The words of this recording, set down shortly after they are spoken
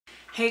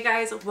Hey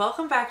guys,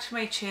 welcome back to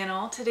my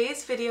channel.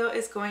 Today's video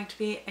is going to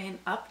be an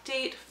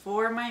update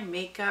for my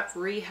makeup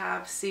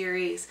rehab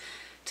series.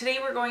 Today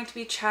we're going to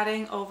be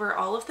chatting over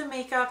all of the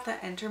makeup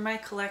that enter my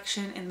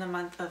collection in the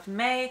month of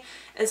May,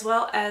 as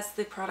well as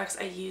the products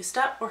I used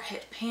up or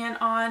hit pan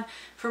on.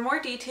 For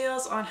more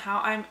details on how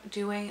I'm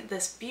doing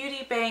this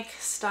beauty bank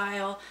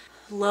style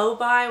low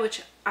buy,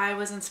 which I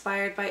was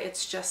inspired by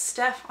It's Just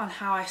Steph on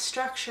how I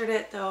structured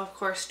it, though of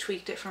course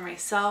tweaked it for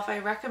myself, I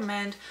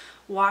recommend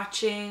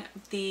watching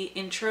the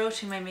intro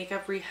to my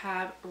Makeup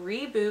Rehab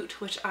Reboot,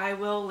 which I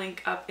will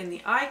link up in the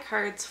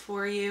iCards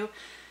for you.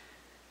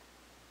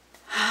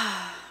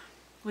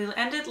 We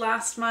ended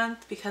last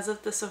month because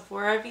of the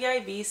Sephora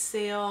VIB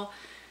sale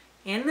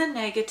in the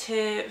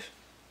negative,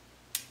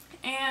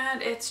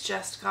 and it's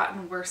just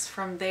gotten worse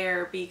from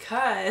there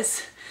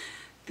because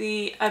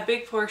a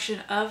big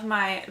portion of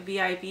my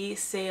VIB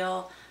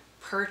sale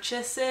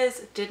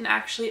purchases didn't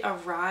actually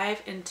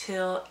arrive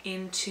until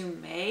into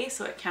May,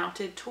 so it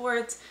counted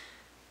towards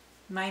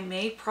my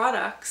May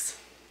products.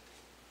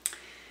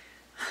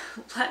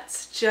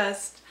 Let's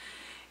just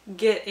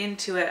get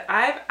into it.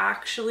 I've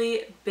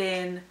actually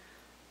been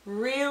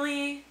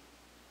really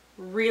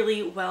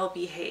well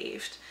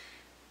behaved.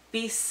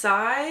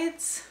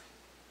 Besides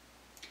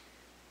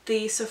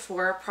the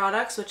Sephora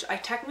products, which I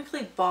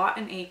technically bought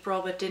in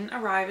April but didn't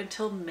arrive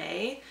until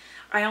May,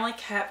 I only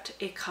kept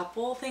a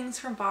couple things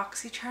from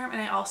BoxyCharm, and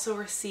I also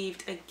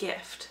received a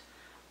gift.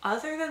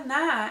 Other than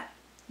that,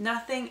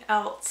 nothing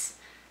else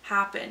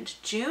happened.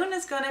 June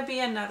is going to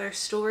be another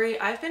story.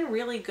 I've been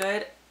really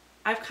good.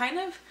 I've kind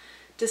of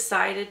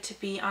decided to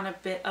be on a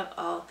bit of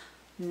a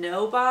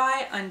no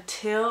buy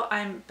until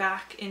I'm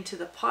back into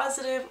the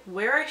positive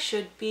where I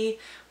should be.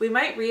 We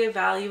might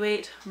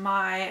reevaluate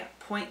my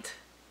point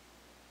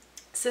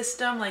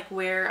system, like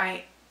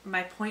where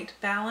my point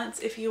balance,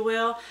 if you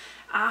will,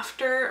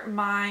 after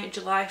my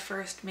July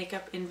 1st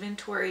makeup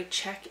inventory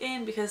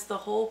check-in, because the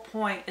whole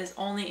point is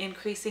only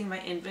increasing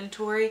my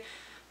inventory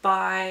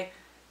by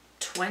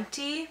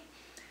 20,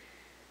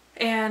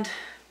 and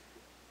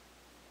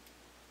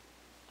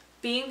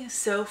being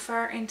so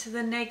far into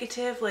the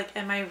negative, like,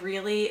 am I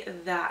really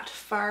that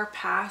far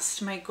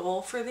past my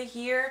goal for the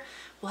year?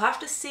 We'll have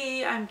to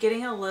see. I'm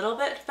getting a little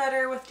bit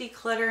better with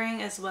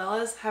decluttering, as well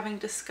as having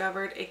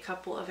discovered a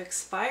couple of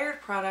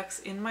expired products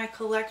in my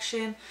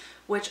collection,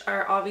 which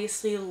are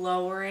obviously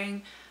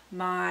lowering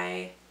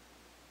my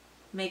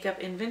makeup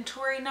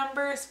inventory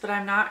numbers, but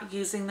I'm not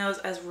using those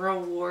as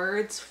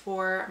rewards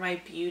for my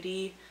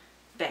beauty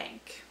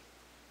bank.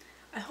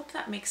 I hope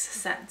that makes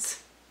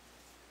sense.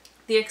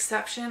 The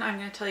exception, I'm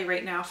going to tell you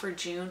right now, for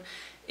June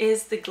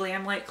is the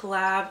Glamlight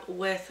collab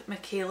with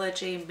Michaela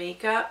J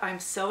Makeup. I'm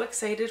so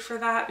excited for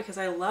that because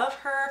I love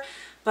her,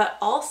 but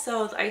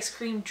also the Ice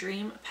Cream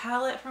Dream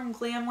palette from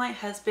Glamlight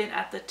has been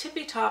at the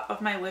tippy top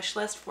of my wish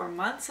list for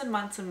months and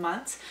months and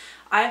months.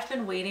 I've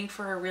been waiting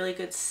for a really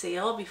good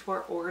sale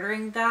before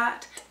ordering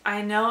that.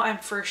 I know I'm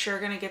for sure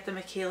going to get the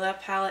Michaela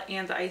palette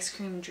and the Ice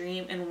Cream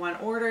Dream in one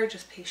order,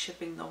 just pay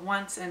shipping the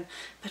once, and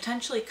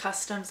potentially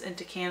customs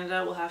into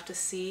Canada. We'll have to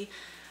see.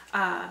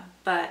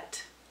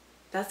 But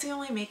that's the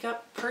only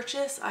makeup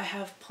purchase I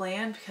have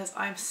planned because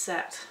I'm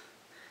set.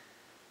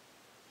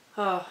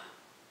 Oh,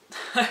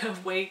 I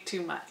have way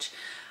too much.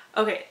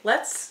 Okay,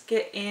 let's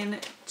get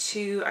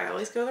into, I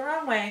always go the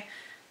wrong way,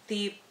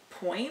 the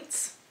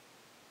points.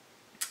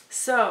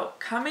 So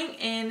coming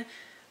in,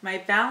 my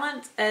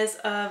balance as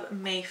of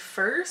May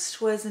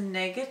 1st was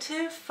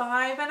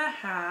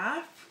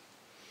 -5.5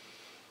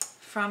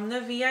 from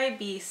the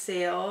VIB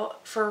sale.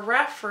 For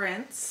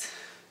reference,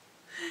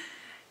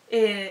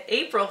 in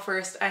April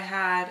 1st, I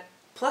had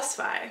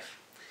 +5,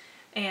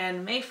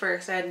 and May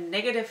 1st, I had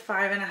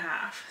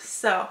 -5.5.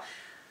 So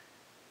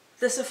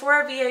the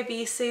Sephora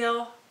VIB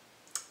sale,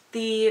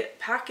 the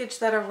package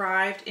that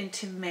arrived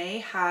into May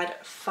had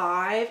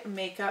 5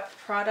 makeup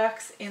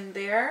products in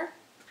there.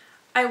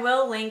 I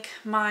will link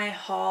my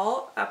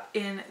haul up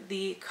in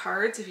the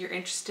cards if you're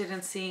interested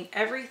in seeing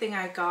everything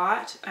I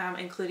got,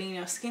 including,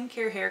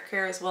 skincare, hair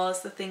care, as well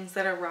as the things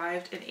that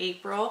arrived in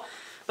April.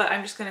 But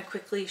I'm just going to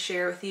quickly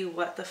share with you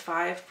what the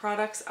 5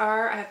 products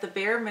are. I have the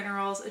Bare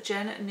Minerals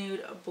Gen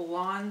Nude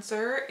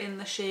Bronzer in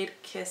the shade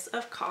Kiss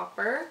of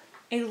Copper.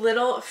 A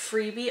little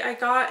freebie I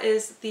got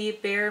is the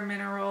Bare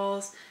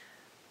Minerals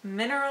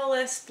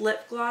Mineralist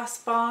Lip Gloss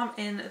Balm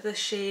in the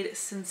shade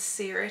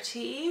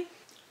Sincerity.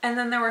 And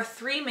then there were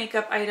 3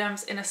 makeup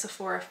items in a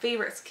Sephora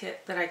Favorites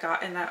kit that I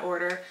got in that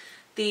order.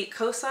 The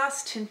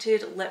Kosas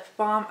Tinted Lip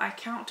Balm. I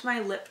count my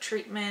lip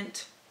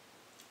treatment,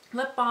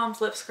 lip balms,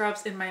 lip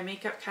scrubs in my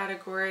makeup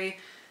category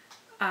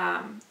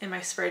in my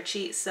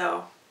spreadsheet,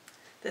 so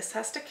this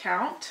has to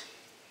count.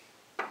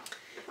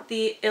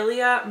 The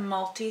Ilia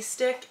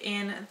Multi-Stick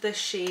in the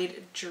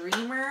shade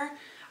Dreamer.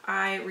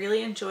 I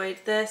really enjoyed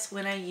this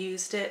when I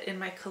used it in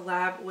my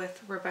collab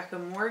with Rebecca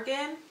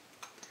Morgan.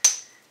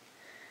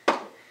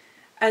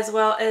 As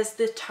well as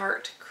the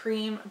Tarte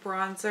Cream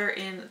Bronzer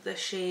in the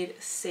shade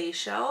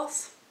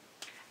Seychelles.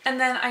 And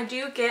then I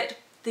do get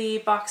the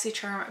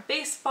BoxyCharm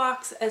base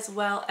box as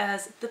well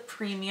as the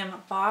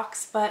premium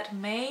box, but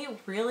May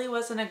really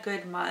wasn't a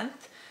good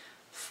month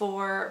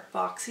for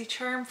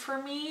BoxyCharm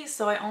for me,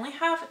 so I only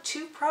have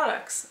two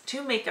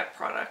makeup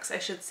products I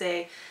should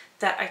say,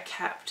 that I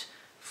kept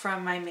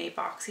from my May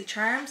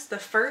BoxyCharms. The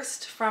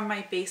first from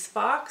my base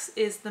box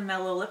is the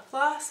Mellow Lip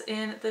Gloss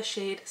in the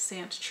shade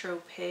Saint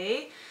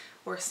Tropez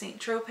or Saint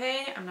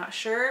Tropez, I'm not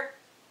sure.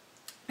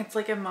 It's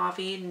like a mauve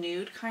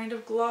nude kind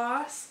of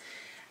gloss.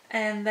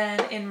 And then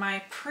in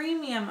my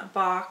premium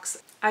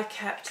box, I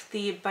kept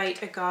the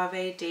Bite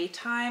Agave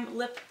Daytime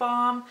Lip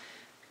Balm.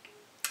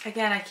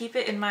 Again, I keep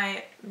it in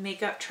my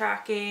makeup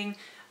tracking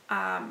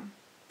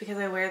because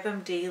I wear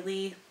them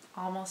daily,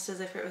 almost as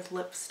if it was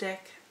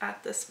lipstick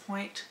at this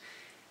point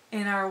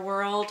in our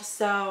world.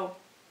 So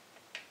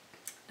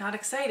not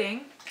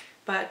exciting,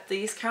 but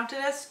these counted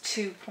as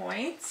 2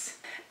 points.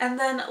 And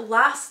then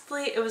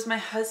lastly, it was my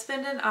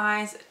husband and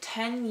I's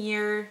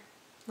 10-year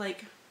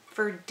like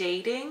for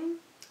dating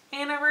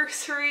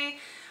anniversary,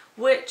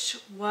 which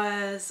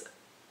was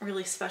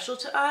really special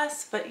to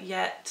us, but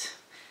yet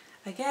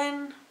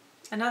again,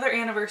 another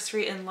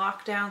anniversary in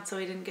lockdown, so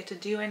we didn't get to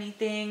do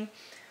anything.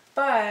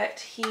 But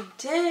he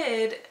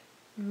did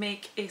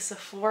make a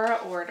Sephora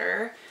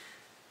order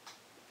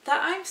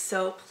that I'm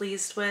so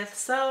pleased with.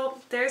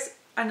 So there's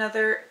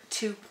another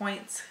 2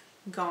 points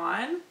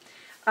gone.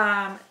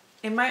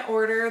 In my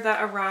order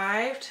that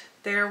arrived,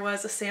 there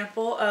was a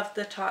sample of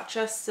the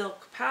Tatcha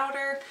Silk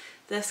Powder.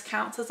 This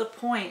counts as a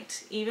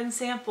point. Even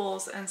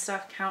samples and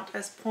stuff count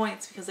as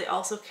points because they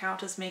also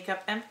count as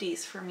makeup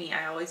empties for me.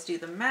 I always do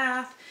the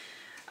math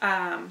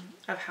of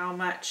how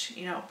much,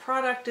 you know,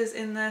 product is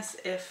in this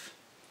if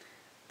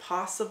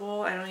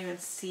possible. I don't even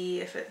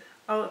see if it,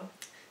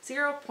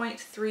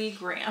 0.3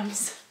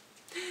 grams.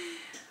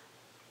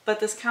 But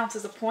this counts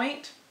as a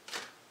point.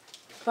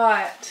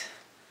 But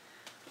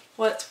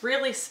what's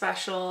really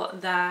special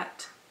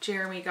that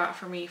Jeremy got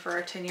for me for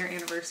our 10-year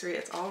anniversary,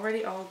 it's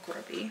already all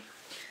grubby.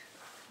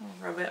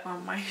 I'll rub it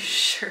on my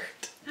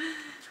shirt.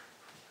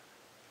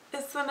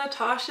 It's the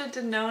Natasha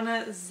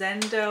Denona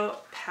Zendo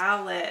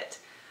palette.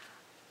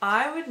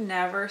 I would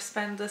never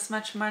spend this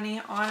much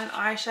money on an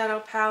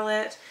eyeshadow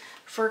palette.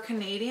 For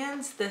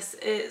Canadians, this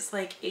is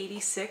like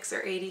 $86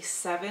 or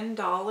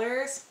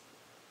 $87.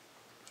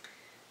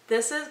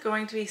 This is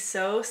going to be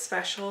so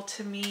special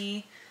to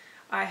me.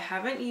 I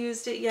haven't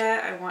used it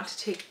yet. I want to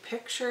take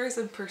pictures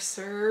and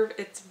preserve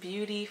its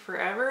beauty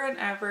forever and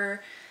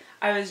ever.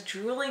 I was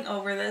drooling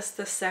over this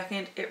the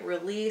second it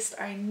released.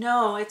 I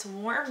know it's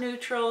warm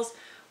neutrals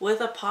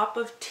with a pop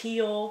of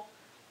teal,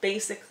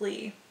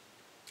 basically.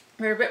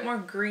 They're a bit more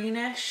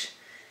greenish,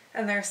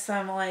 and there's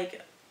some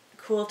like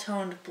cool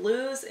toned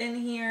blues in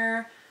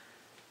here.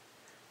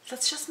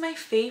 That's just my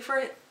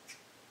favorite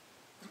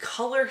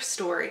color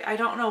story. I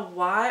don't know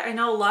why. I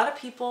know a lot of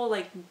people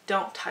like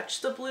don't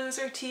touch the blues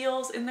or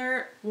teals in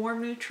their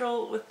warm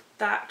neutral with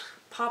that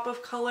pop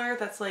of color.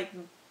 That's like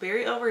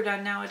very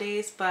overdone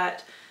nowadays,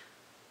 but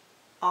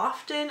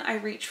often I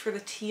reach for the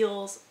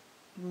teals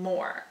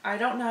more. I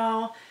don't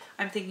know.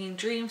 I'm thinking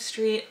Dream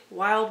Street,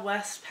 Wild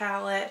West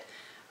palette,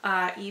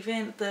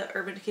 even the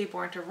Urban Decay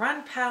Born to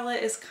Run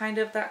palette is kind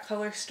of that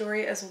color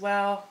story as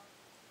well.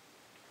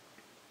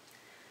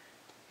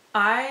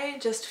 I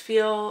just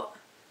feel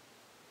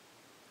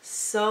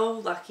so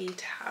lucky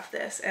to have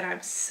this, and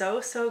I'm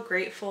so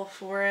grateful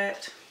for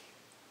it.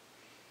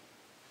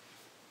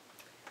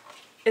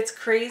 It's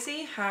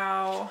crazy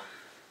how,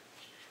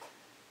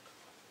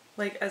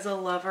 like, as a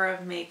lover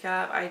of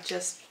makeup,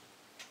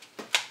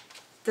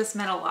 this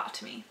meant a lot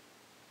to me.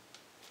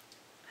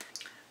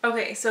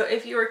 Okay, so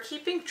if you are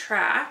keeping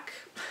track,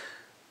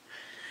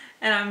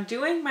 and I'm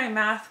doing my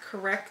math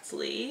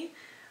correctly,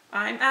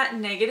 I'm at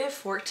negative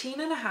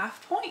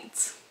 14.5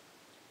 points.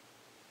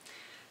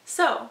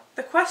 So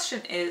the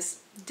question is,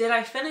 did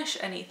I finish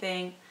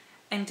anything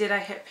and did I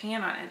hit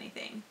pan on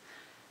anything?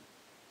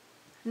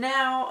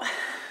 Now,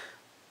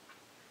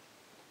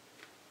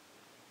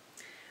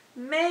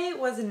 May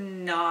was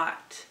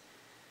not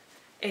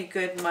a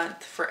good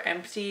month for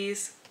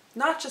empties,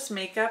 not just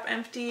makeup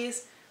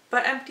empties,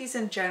 but empties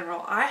in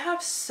general. I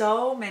have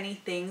so many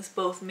things,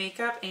 both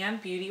makeup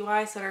and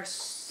beauty-wise, that are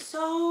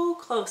so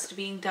close to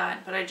being done,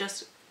 but I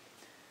just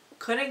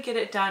couldn't get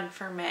it done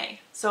for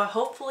May. So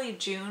hopefully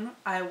June,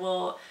 I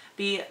will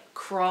be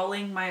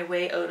crawling my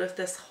way out of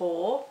this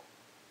hole.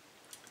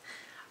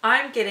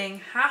 I'm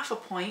getting half a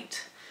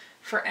point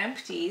for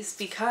empties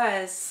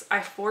because I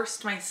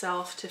forced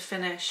myself to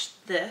finish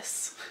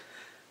this.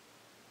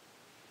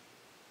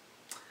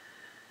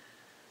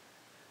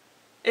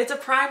 It's a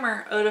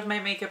primer out of my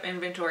makeup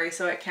inventory,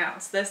 so it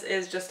counts. This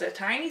is just a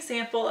tiny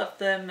sample of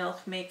the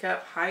Milk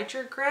Makeup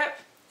Hydra Grip,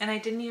 and I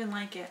didn't even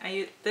like it.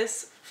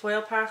 This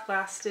foil pack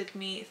lasted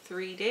me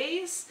 3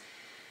 days,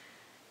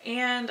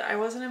 and I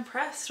wasn't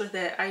impressed with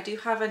it. I do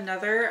have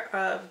another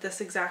of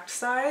this exact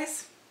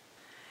size,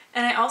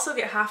 and I also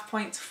get half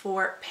points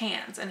for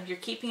pans. And if you're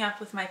keeping up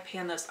with my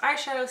Pan Those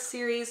Eyeshadow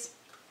series,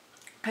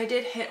 I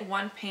did hit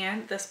one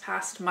pan this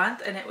past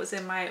month, and it was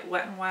in my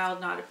Wet n Wild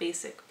Not a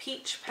Basic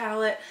Peach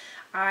palette.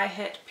 I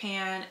hit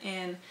pan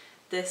in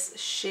this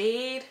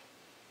shade.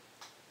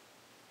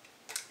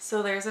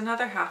 So there's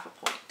another half a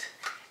point.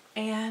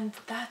 And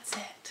that's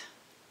it.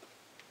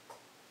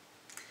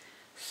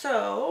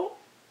 So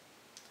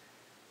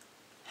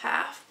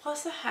half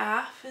plus a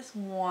half is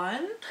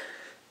 1.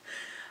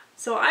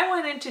 So I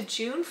went into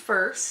June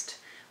 1st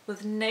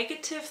with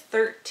negative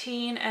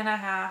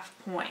 13.5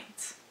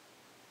 points.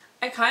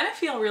 I kind of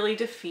feel really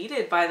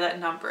defeated by that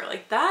number.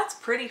 Like, that's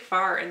pretty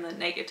far in the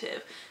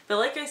negative. But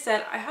like I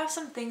said, I have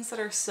some things that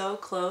are so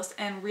close,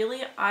 and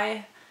really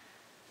I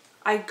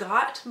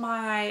got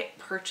my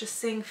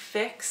purchasing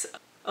fix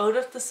out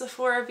of the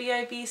Sephora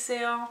VIB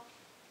sale,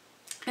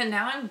 and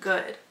now I'm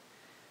good.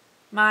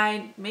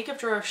 My makeup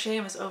drawer of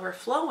shame is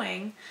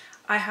overflowing.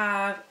 I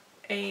have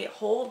a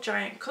whole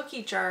giant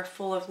cookie jar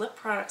full of lip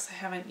products I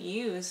haven't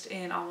used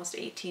in almost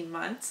 18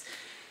 months.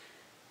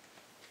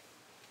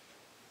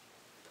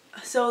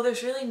 So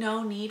there's really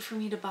no need for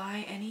me to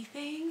buy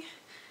anything.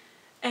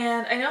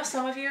 And I know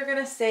some of you are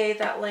gonna say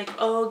that, like,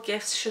 oh,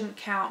 gifts shouldn't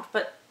count,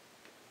 but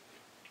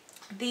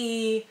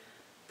the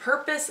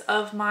purpose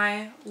of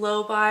my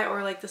low buy,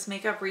 or like this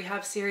makeup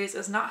rehab series,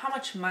 is not how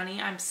much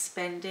money I'm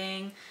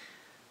spending,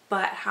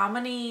 but how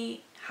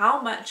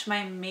much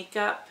my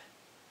makeup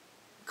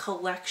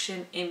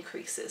collection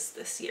increases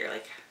this year.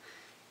 Like,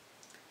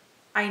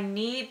 I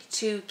need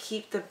to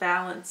keep the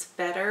balance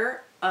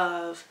better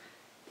of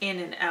in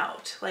and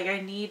out. Like,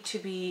 I need to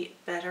be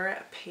better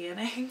at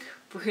panning,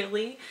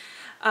 really.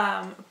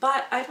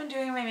 But I've been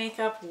doing my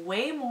makeup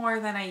way more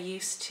than I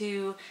used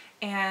to,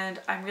 and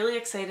I'm really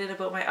excited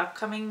about my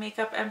upcoming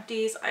makeup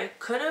empties. I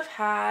could have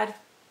had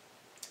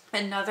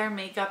another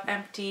makeup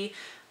empty.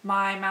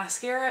 My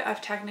mascara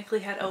I've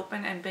technically had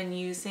open and been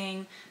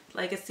using,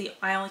 like,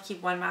 I only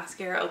keep one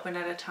mascara open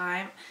at a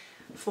time,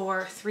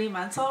 for 3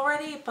 months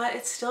already, but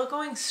it's still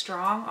going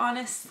strong,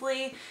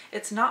 honestly.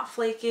 It's not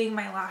flaking.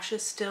 My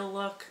lashes still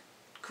look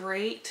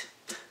great.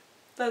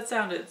 That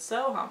sounded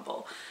so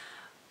humble.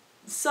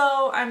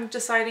 So I'm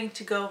deciding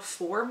to go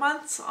 4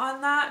 months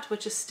on that,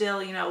 which is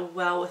still, you know,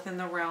 well within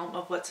the realm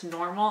of what's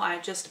normal. I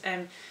just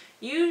am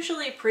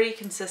usually pretty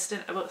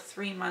consistent about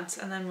 3 months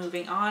and then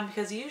moving on,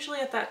 because usually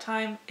at that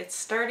time it's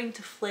starting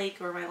to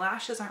flake or my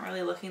lashes aren't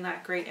really looking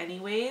that great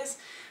anyways.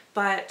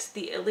 But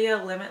the Ilia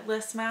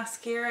Limitless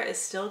mascara is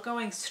still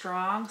going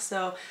strong,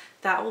 so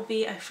that will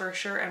be a for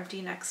sure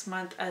empty next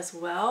month as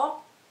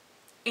well.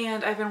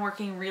 And I've been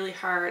working really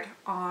hard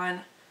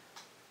on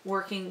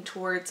working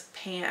towards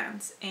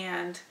pans,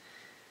 and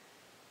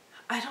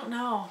I don't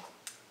know.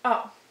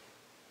 Oh,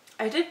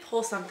 I did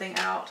pull something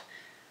out.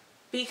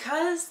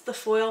 Because the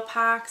foil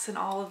packs and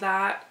all of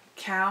that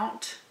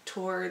count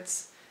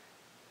towards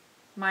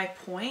my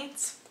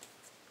points,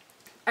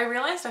 I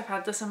realized I've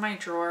had this in my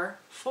drawer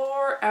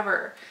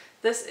forever.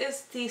 This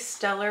is the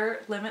Stellar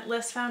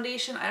Limitless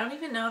foundation. I don't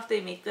even know if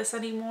they make this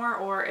anymore,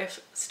 or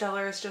if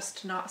Stellar is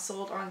just not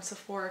sold on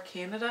Sephora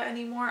Canada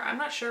anymore. I'm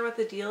not sure what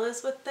the deal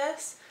is with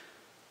this,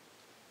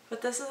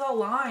 but this is a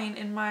line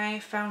in my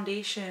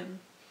foundation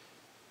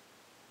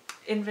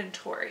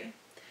inventory.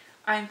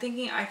 I'm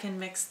thinking I can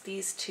mix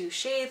these 2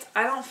 shades.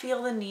 I don't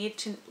feel the need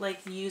to,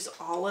 like, use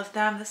all of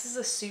them. This is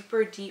a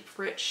super deep,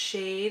 rich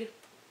shade.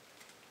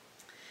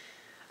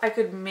 I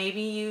could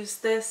maybe use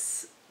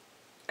this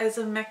as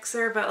a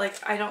mixer, but, like,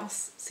 I don't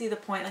see the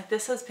point. Like,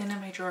 this has been in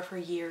my drawer for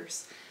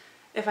years.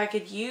 If I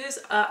could use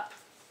up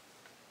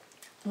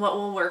what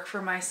will work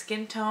for my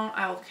skin tone,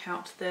 I will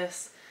count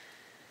this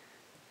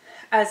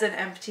as an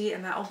empty,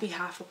 and that will be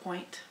half a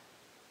point.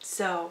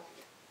 So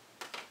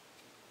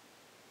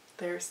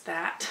there's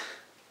that.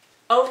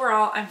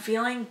 Overall, I'm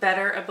feeling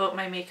better about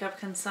my makeup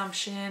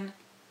consumption.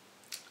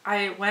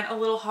 I went a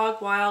little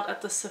hog wild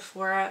at the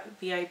Sephora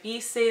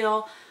VIB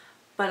sale,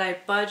 but I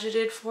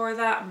budgeted for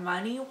that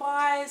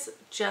money-wise,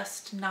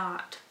 just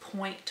not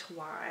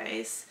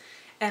point-wise.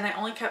 And I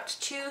only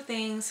kept 2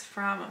 things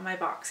from my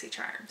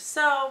BoxyCharm.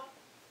 So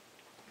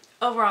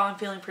overall, I'm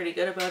feeling pretty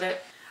good about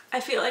it. I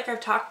feel like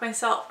I've talked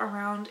myself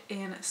around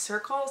in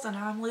circles, and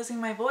now I'm losing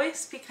my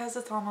voice because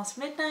it's almost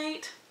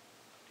midnight.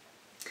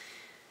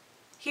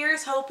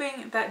 Here's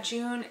hoping that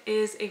June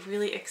is a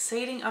really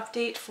exciting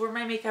update for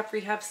my makeup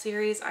rehab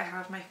series. I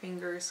have my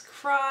fingers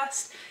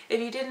crossed. If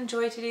you did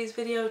enjoy today's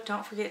video,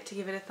 don't forget to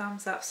give it a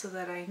thumbs up so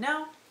that I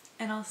know,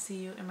 and I'll see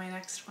you in my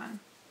next one.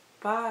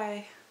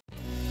 Bye!